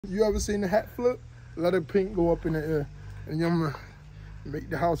You ever seen the hat flip? Let the pink go up in the air. And you're gonna make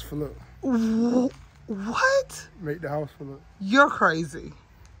the house flip. What? Make the house flip. You're crazy.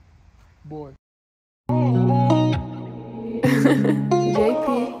 Boy. JP.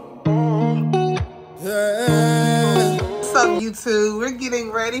 What's up, YouTube? We're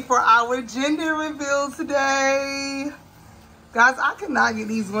getting ready for our gender reveal today. Guys, I cannot get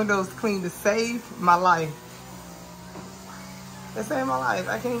these windows clean to save my life. To save my life.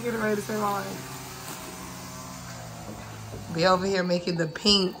 I can't get it ready to save my life. Be over here making the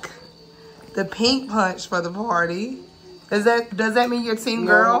pink punch for the party. Does that mean you're team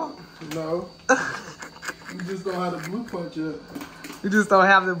girl? No. You just don't have the blue punch yet. You just don't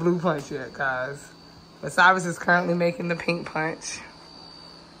have the blue punch yet, guys. But Cyrus is currently making the pink punch.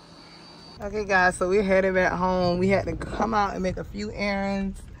 Okay, guys, so we're headed back home. We had to come out and make a few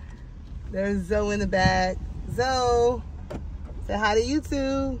errands. There's Zoe in the back. Zoe, say hi to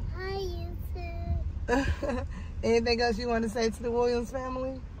YouTube. Hi, YouTube. Anything else you want to say to the Williams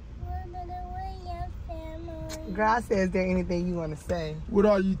family? What about the Williams family? Girl, I said, is there anything you want to say? What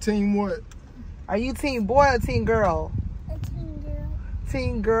are you, team what? Are you team boy or team girl? A teen girl.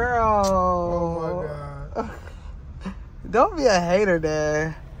 Team girl. Oh, my God. Don't be a hater,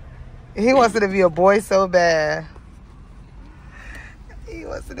 Dad. He wants it to be a boy so bad. He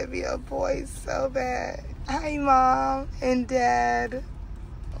wants it to be a boy so bad. Hi, Mom and Dad.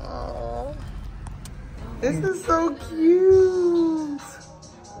 Oh, this is so cute.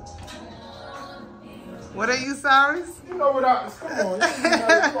 What are you, Cyrus? You know what I... Come on.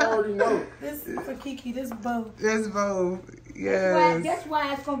 You already know. This is for Kiki. This both. It's both. Yes. That's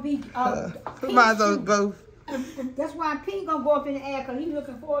why it's gonna be. Put mine on both. That's why Pink gonna go up in the air because he's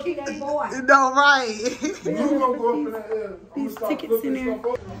looking forward to that boy. No, right. You gonna go up in the air. These tickets in there.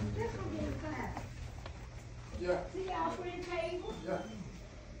 Yeah. See y'all for the table. Yeah.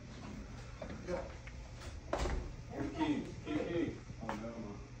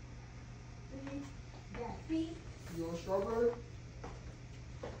 You want strawberry?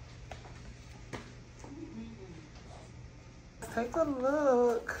 Take a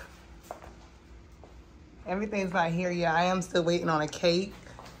look. Everything's not here yet. I am still waiting on a cake.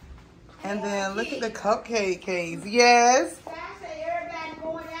 And then look at the cupcake cakes. Yes. I say everybody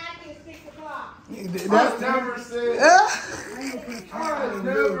going out here at 6 o'clock. I never said that. I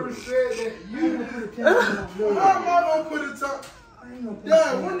never said that. You how am I gonna put it up?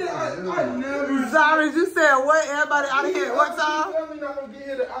 Yeah, when did I never. Cyrus, you said what? Everybody out of here at what time? Family not gonna get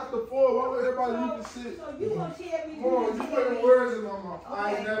here after 4. Why would everybody leave the shit? So you gonna tell me? Come on, you putting words in my mouth. I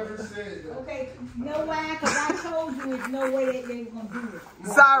never said that. Okay, know why? Because I told you there's no way that they was gonna do it.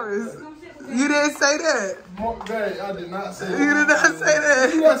 Cyrus, you didn't say that. Mark, Dad, I did not say that. You did not say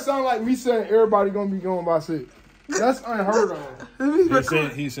that. That sound like me saying everybody gonna be going by 6. That's unheard of.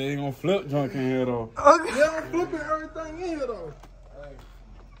 He said he gonna flip junk in here though. Okay. Yeah, I'm flipping everything in here though.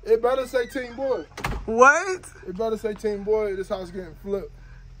 It better say team boy. What? It better say team boy. This house getting flipped.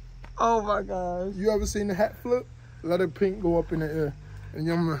 Oh my gosh. You ever seen the hat flip? Let the pink go up in the air. And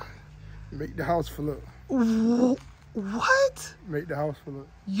you're gonna make the house flip. What? Make the house flip.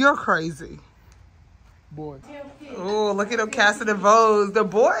 You're crazy. Boy. Oh, look at them casting the votes. The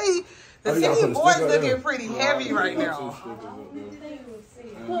team boy's looking pretty heavy right now.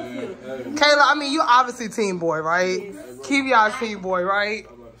 Kayla, I mean, you obviously team boy, right? Keep y'all team boy, right?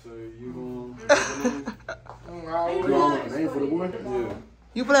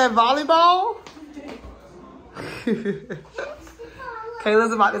 You playing volleyball?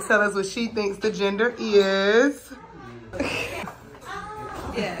 Kayla's about to tell us what she thinks the gender is.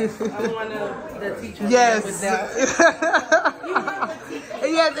 Yes, I'm one of the teachers. Yes. With that.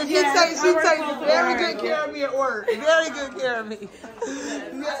 Yes, and she takes very good care of me at work. Very good care of me.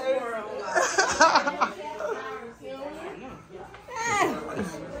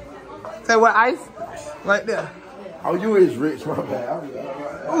 Say what, Ice? Right there. Oh, you is rich, my bad.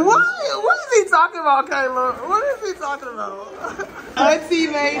 What is he talking about, Kayla? What is he talking about? Auntie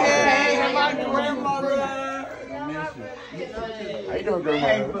made it. And my grandmother. How you doing,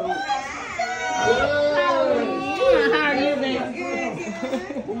 grandma? How are you, baby?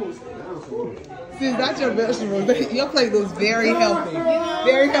 See, that's your vegetables. Your plate looks very healthy.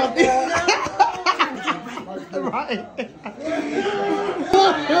 Very healthy. Right.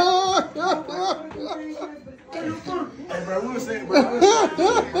 Hey, bro, we were saying, bro. Now,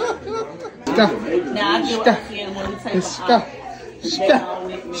 I do understand when you take them out. They all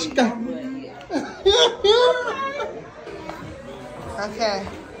with me. Okay.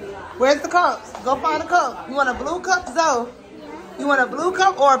 Where's the cups? Go find a cup. You want a blue cup, Zoe? You want a blue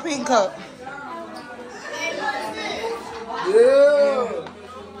cup or a pink cup? Yeah.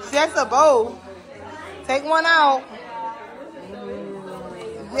 Just a bowl. Take one out.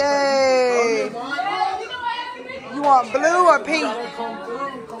 Yay. You want blue or pink?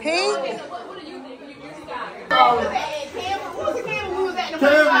 Pink?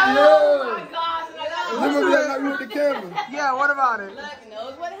 Remember that night with the camera? Yeah, what about it?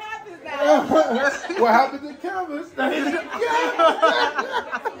 knows what happens now. What happened to cameras? I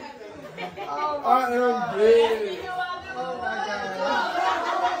am dead.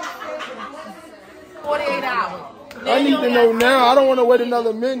 48 hours. I need to know now. I don't want to wait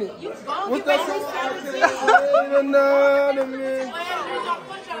another minute. What's that? Wait another minute.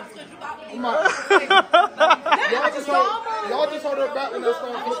 Y'all just hold her back when that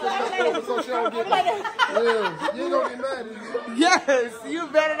start flipping stuff over so she don't get mad. Yeah, you ain't gonna get mad, is you? Yes, you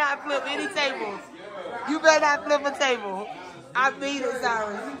better not flip any tables. You better not flip a table. I beat it,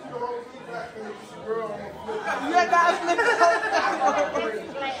 Cyrus. You better not flip a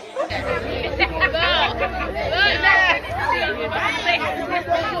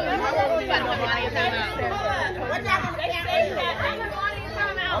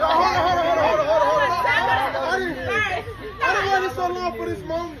I done waited so long for this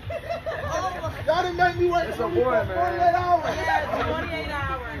moment. Y'all done make me wait for 48 hours.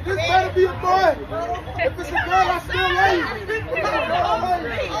 This better be a boy. If it's a girl, I still love you.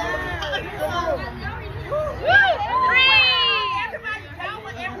 Everybody count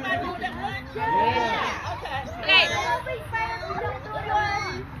what everybody do that lunch? Yeah. Okay.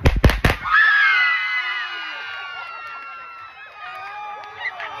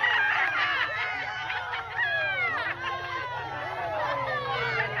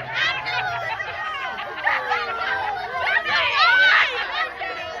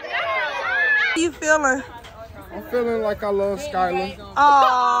 How you feeling? I'm feeling like I love Skylar.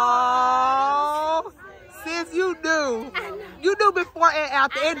 Oh, sis, you do. You do before and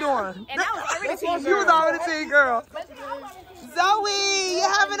after and during. And I was already team You was already a teen girl. Zoe, you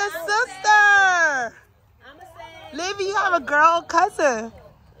having a sister. Livy, you have a girl cousin.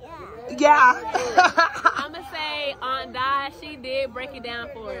 Yeah. I'ma say Aunt Di, she did break it down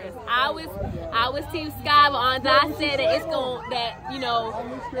for us. I was Team Sky, but Aunt Di said that it's going you know,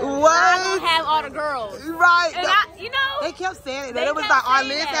 What? I don't have all the girls. Right. And you know, They kept saying it. It was like our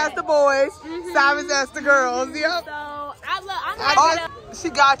Liz asked the boys, Cyrus asked the girls. Yep. so I'm like, She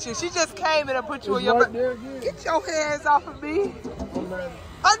got you. She just came in and put you in your Right there again. Get your hands off of me. Oh, no,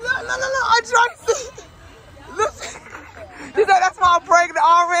 I tried to. Listen. She said, that's why I'm pregnant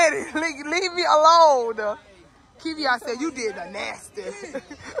already. Leave me alone. Kiwi, I said, you did the nasty.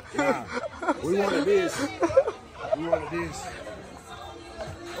 Nah, we wanted this. We wanted this.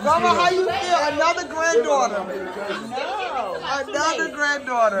 Mama, how you feel? Another granddaughter. No. Another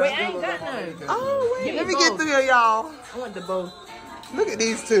granddaughter. Wait, I ain't got none. Oh, wait. Let me get through here, y'all. I want the both. Look at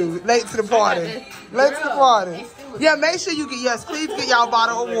these two. Late to the party. Late to the party. Yeah, make sure you get, yes, please get y'all a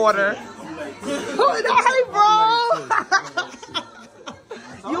bottle of water. Hey, bro.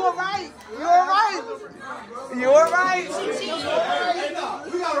 You were right. You were right. You were right.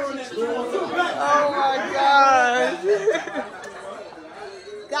 Oh my God.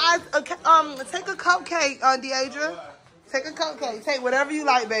 Guys, take a cupcake, Deidre. Take a cupcake. Take whatever you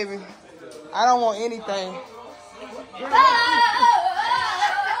like, baby. I don't want anything.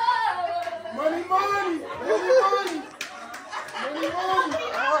 Money, money. Money, money. Money, money.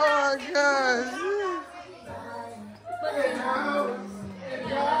 Oh my gosh.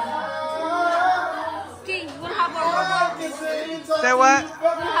 Say what?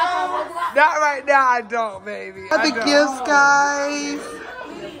 Not right now, I don't, baby. The gifts, guys.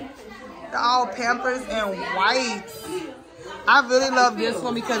 They're all Pampers and whites. I really love this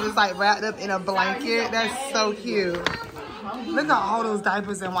one because it's like wrapped up in a blanket. That's so cute. Look at all those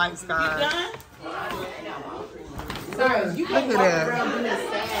diapers and wipes, guys. Look at that.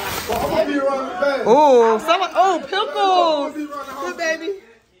 Oh, pickles. Good, baby.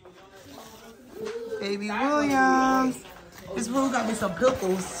 Baby Williams. This room got me some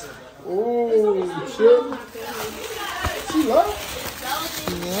pickles. Oh, shit. She love?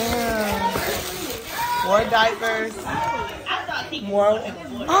 Yeah. More diapers. More.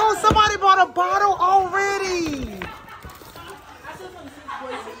 Oh, somebody bought a bottle already.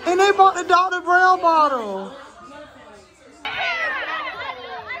 And they bought the Dr. Brown bottle.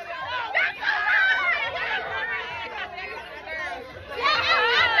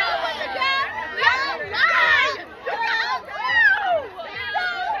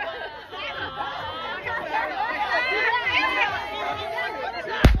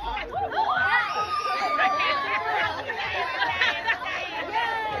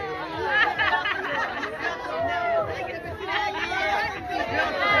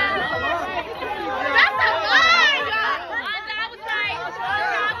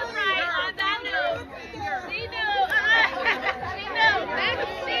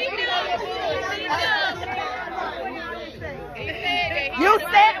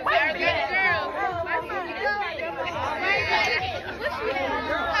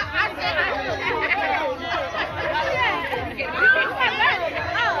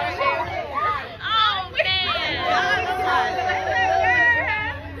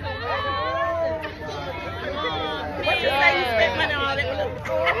 money on it. Hey,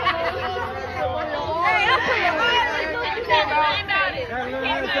 I put your money on it. You can't lie about it. You can't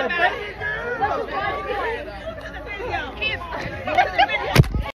lie about it. Look at the video. Kiss. Look at the video.